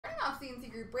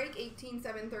CNC Group Break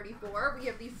 18734. We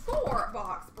have the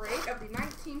 4-box break of the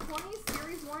 1920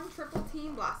 Series 1 Triple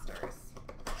Team Blasters.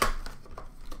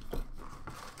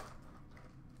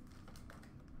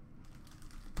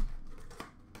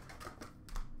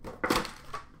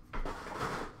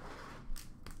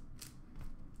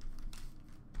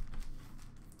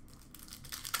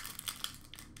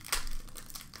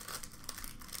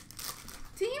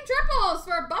 Team triples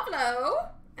for Buffalo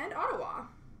and Ottawa.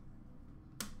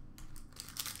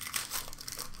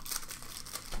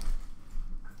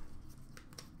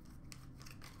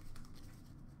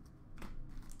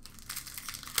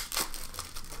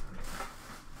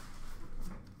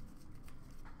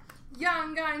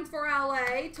 Young Guns for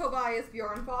LA, Tobias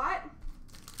Bjornfot.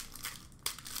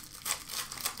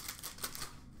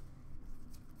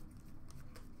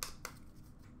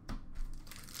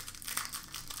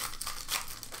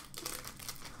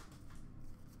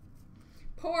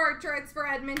 Portraits for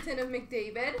Edmonton of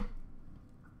McDavid.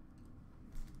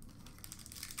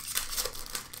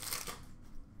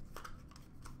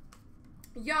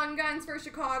 Young Guns for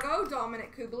Chicago,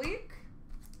 Dominic Kubalik.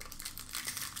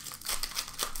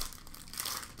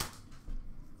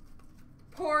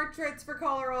 Portraits for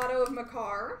Colorado of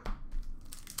Makar.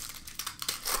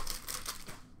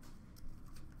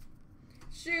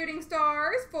 Shooting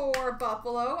Stars for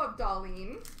Buffalo of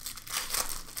Dahlin.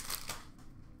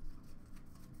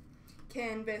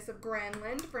 Canvas of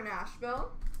Granlund for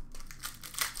Nashville.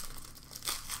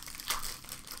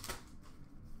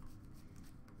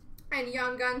 And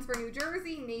Young Guns for New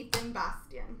Jersey, Nathan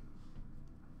Bastian.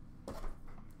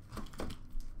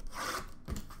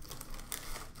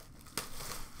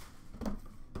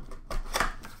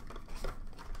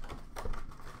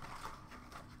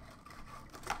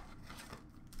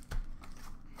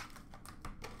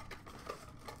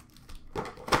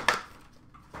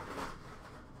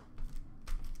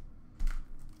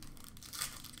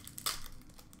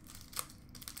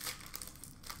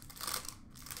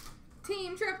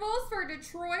 Team triples for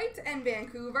Detroit and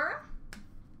Vancouver.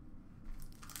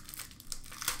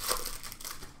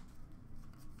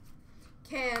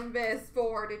 Canvas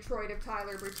for Detroit of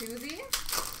Tyler Bertuzzi.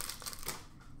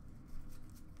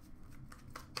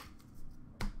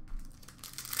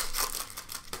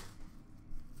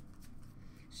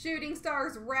 Shooting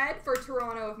Stars red for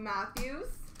Toronto of Matthews.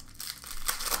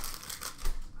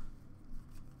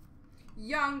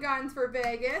 Young Guns for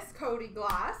Vegas, Cody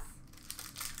Glass.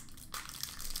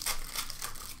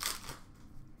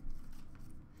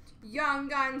 Young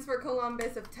Guns for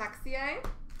Columbus of Texier.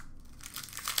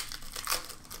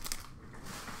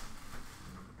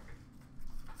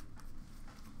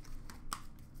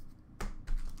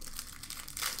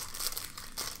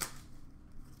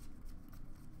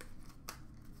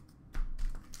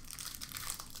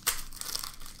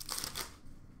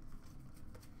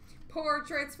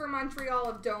 Portraits for Montreal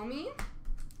of Domi.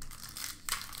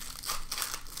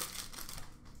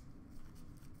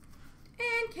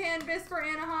 Canvas for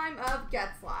Anaheim of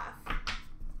Getzlaff.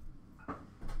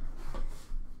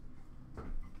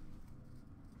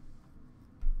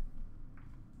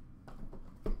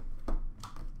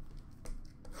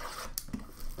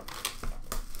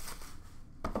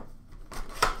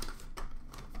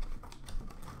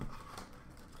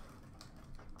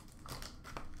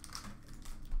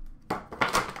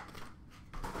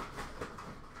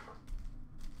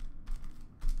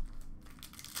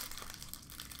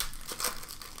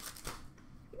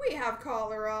 We have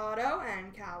Colorado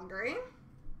and Calgary.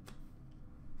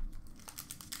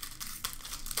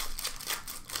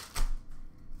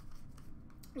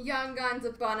 Young Guns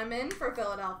of Bunnaman for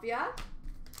Philadelphia.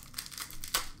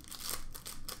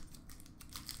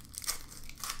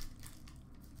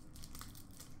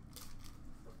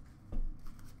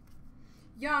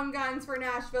 Young Guns for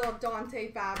Nashville of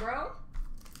Dante Fabro.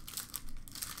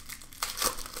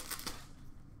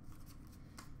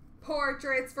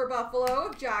 Portraits for Buffalo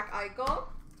of Jack Eichel.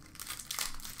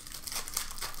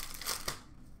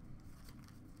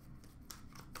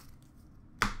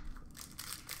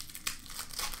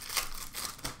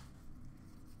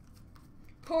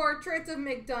 Portraits of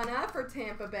McDonough for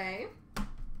Tampa Bay.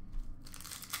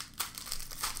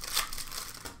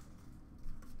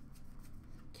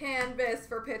 Canvas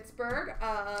for Pittsburgh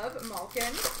of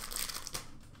Malkin.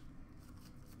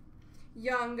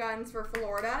 Young Guns for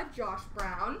Florida, Josh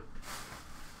Brown.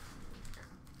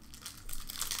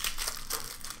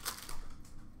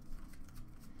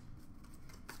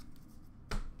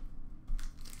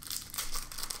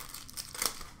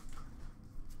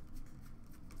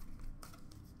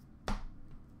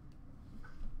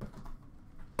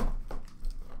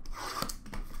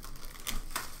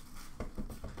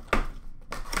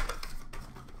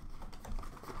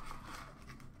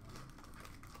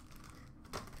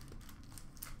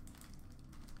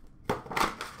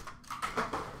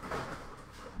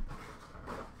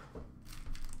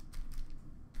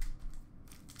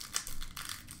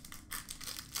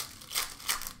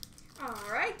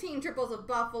 Team triples of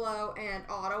Buffalo and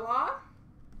Ottawa.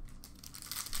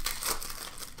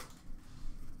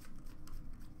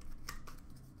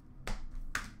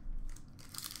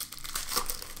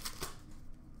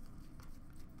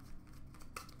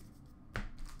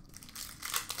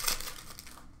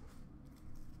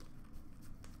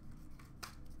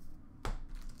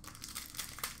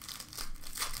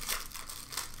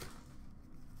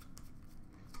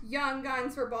 Young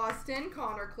Guns for Boston,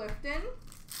 Connor Clifton.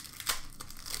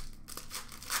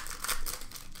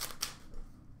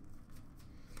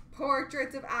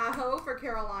 Portraits of Aho for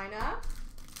Carolina.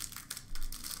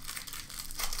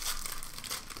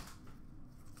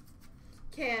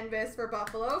 Canvas for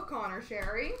Buffalo, Connor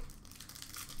Sherry.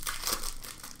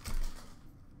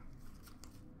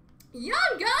 Young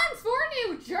Guns for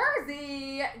New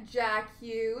Jersey, Jack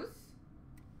Hughes.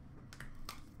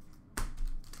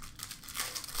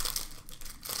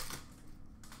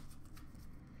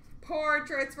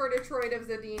 Portraits for Detroit of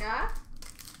Zadina.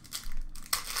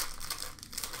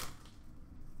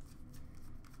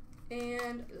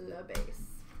 And the base.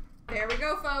 There we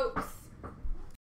go, folks.